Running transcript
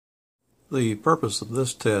The purpose of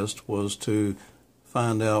this test was to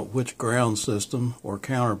find out which ground system or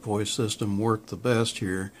counterpoise system worked the best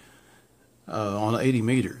here on 80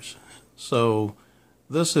 meters. So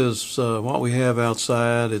this is what we have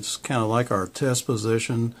outside. It's kind of like our test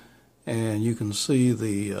position, and you can see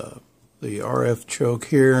the RF choke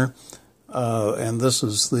here, and this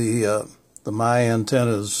is the my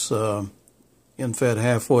antenna's in-fed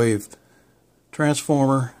half-wave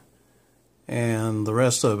transformer, and the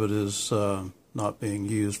rest of it is not being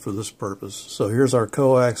used for this purpose. So here's our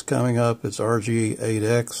coax coming up. It's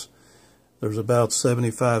RG8X. There's about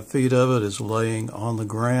 75 feet of it is laying on the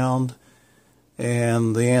ground,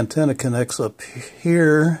 and the antenna connects up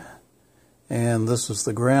here, and this is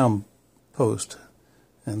the ground post,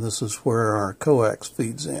 and this is where our coax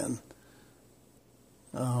feeds in.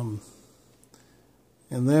 And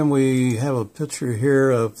then we have a picture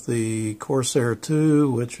here of the Corsair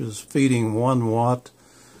 2, which is feeding 1 watt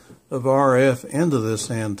of RF into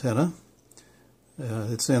this antenna.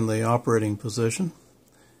 It's in the operating position.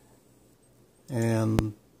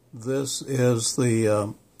 And this is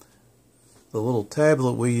the little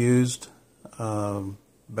tablet we used,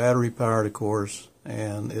 battery powered of course,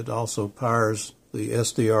 and it also powers the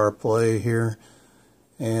SDR play here.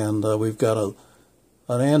 And we've got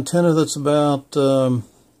an antenna that's about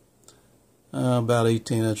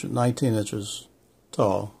 18 inches, 19 inches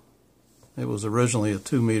tall. It was originally a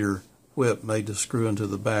 2-meter whip made to screw into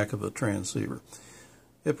the back of a transceiver.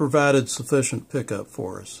 It provided sufficient pickup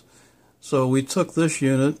for us. So we took this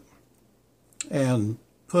unit and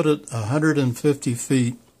put it 150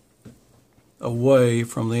 feet away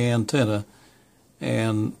from the antenna,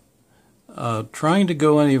 and trying to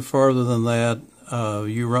go any farther than that,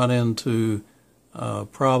 you run into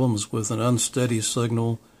problems with an unsteady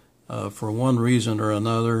signal for one reason or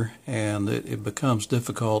another, and it becomes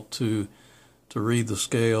difficult to read the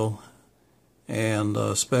scale, and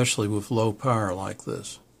especially with low power like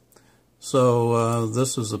this. So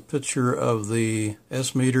this is a picture of the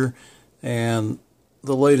S-meter, and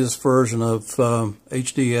the latest version of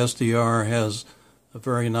HD SDR has a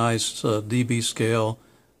very nice dB scale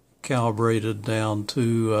calibrated down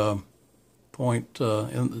to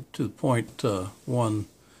 0.1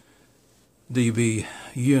 dB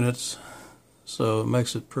units, so it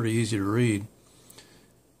makes it pretty easy to read.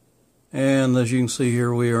 And as you can see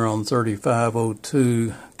here, we are on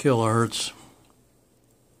 3502 kilohertz.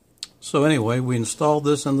 So anyway, we installed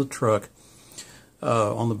this in the truck,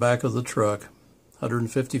 on the back of the truck,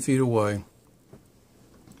 150 feet away.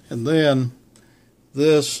 And then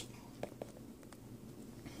this,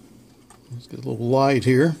 let's get a little light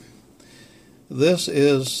here. This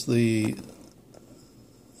is the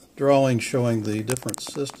drawing showing the different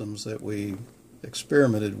systems that we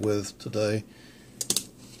experimented with today.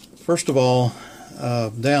 First of all,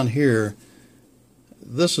 down here,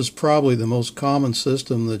 this is probably the most common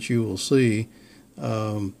system that you will see.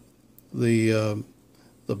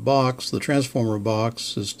 The box, the transformer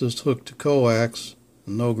box, is just hooked to coax,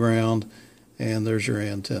 no ground, and there's your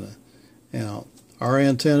antenna. Now, our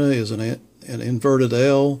antenna is an inverted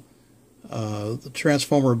L. The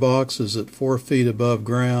transformer box is at 4 feet above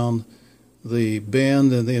ground. The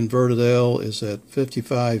bend in the inverted L is at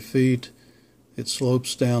 55 feet. It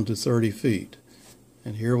slopes down to 30 feet.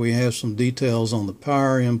 And here we have some details on the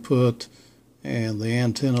power input and the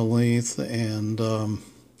antenna length, and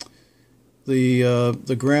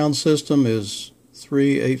the ground system is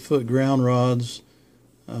 3 8-foot ground rods,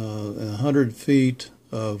 100 feet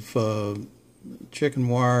of chicken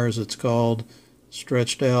wire, as it's called,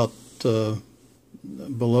 stretched out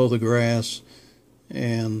below the grass,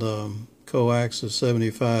 and coax is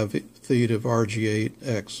 75 feet of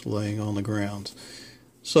RG8X laying on the ground.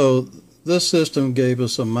 So this system gave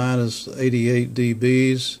us a minus 88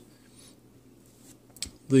 dBs.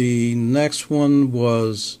 The next one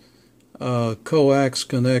was coax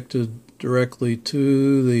connected directly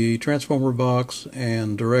to the transformer box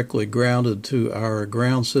and directly grounded to our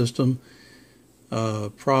ground system.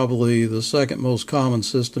 Probably the second most common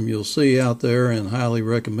system you'll see out there, and highly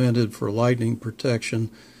recommended for lightning protection,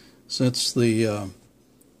 since the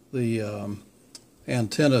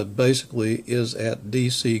antenna basically is at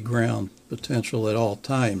DC ground potential at all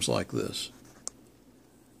times like this.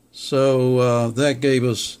 So that gave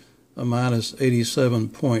us a minus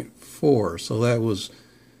 87.4. So that was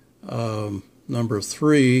number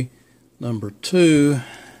 3. Number 2,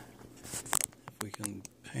 if we can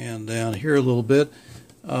pan down here a little bit,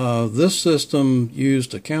 this system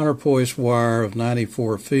used a counterpoise wire of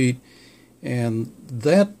 94 feet, and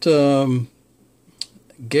that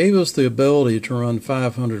gave us the ability to run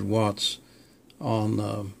 500 watts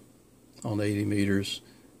on 80 meters,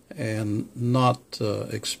 and not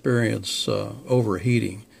experience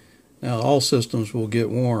overheating. Now, all systems will get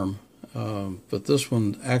warm, but this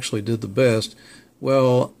one actually did the best.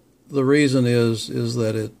 Well, the reason is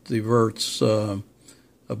that it diverts a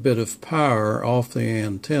bit of power off the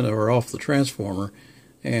antenna or off the transformer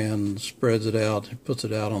and spreads it out, puts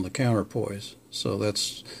it out on the counterpoise. So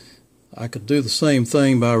I could do the same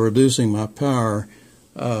thing by reducing my power.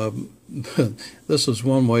 This is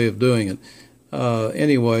one way of doing it.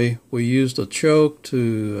 Anyway, we used a choke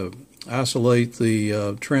to isolate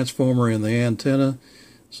the transformer in the antenna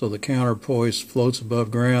so the counterpoise floats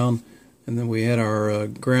above ground, and then we had our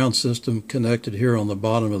ground system connected here on the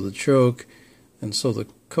bottom of the choke, and so the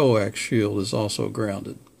coax shield is also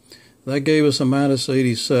grounded. That gave us a minus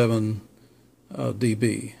 87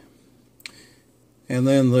 dB. And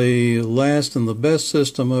then the last and the best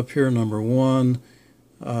system up here, number 1,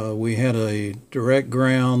 we had a direct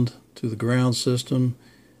ground to the ground system,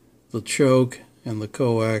 the choke, and the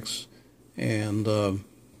coax, and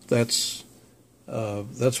that's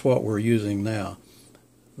what we're using now.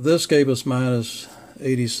 This gave us minus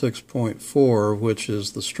 86.4, which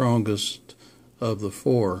is the strongest of the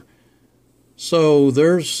 4. So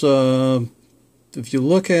there's, if you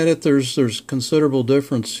look at it, there's considerable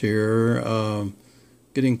difference here,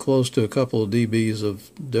 getting close to a couple of dBs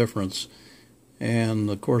of difference. And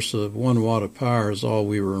of course, 1 watt of power is all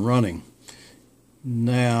we were running.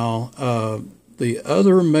 Now, the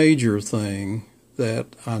other major thing that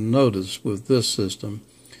I noticed with this system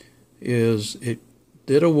is it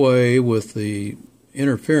did away with the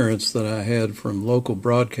interference that I had from local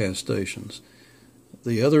broadcast stations.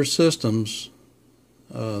 The other systems,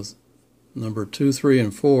 number 2, 3,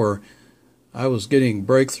 and 4, I was getting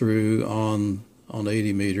breakthrough on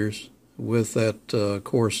 80 meters with that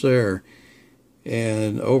Corsair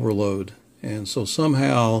and overload. And so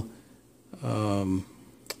somehow,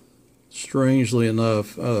 strangely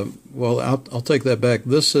enough, well, I'll take that back.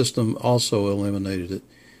 This system also eliminated it.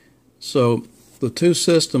 So the 2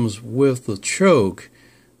 systems with the choke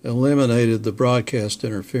eliminated the broadcast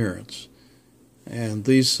interference. And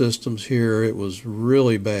these systems here, it was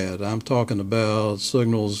really bad. I'm talking about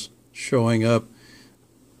signals showing up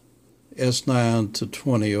S9 to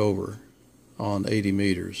 20 over on 80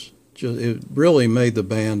 meters. It really made the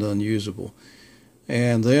band unusable.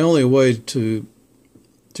 And the only way to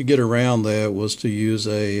get around that was to use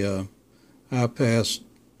a high-pass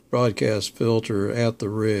broadcast filter at the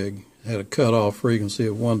rig. It had a cutoff frequency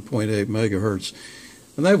of 1.8 megahertz,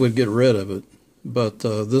 and that would get rid of it. But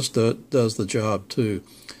this does the job too.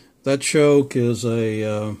 That choke is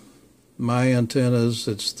my antennas.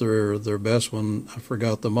 It's their best one. I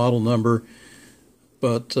forgot the model number,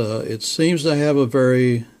 but it seems to have a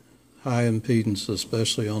very high impedance,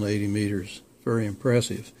 especially on 80 meters. Very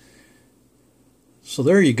impressive. So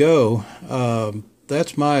there you go.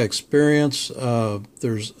 That's my experience.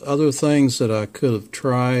 There's other things that I could have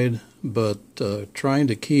tried, but trying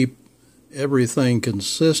to keep everything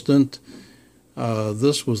consistent,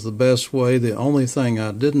 this was the best way. The only thing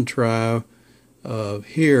I didn't try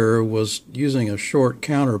here was using a short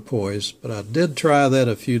counterpoise, but I did try that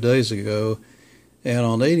a few days ago, and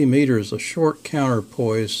on 80 meters, a short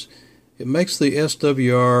counterpoise, it makes the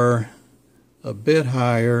SWR a bit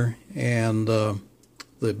higher and the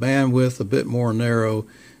bandwidth a bit more narrow,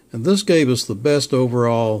 and this gave us the best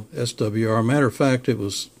overall SWR. Matter of fact, it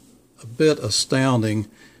was a bit astounding.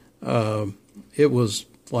 It was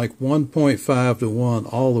like 1.5 to 1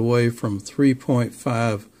 all the way from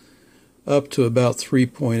 3.5 up to about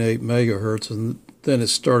 3.8 megahertz, and then it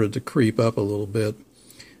started to creep up a little bit.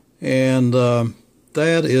 And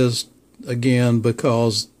that is, again,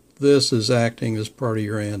 because this is acting as part of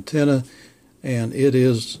your antenna, and it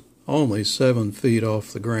is only 7 feet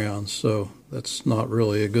off the ground, so that's not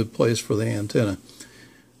really a good place for the antenna.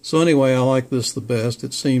 So anyway, I like this the best.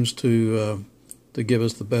 It seems to give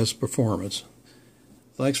us the best performance.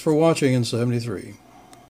 Thanks for watching in 73.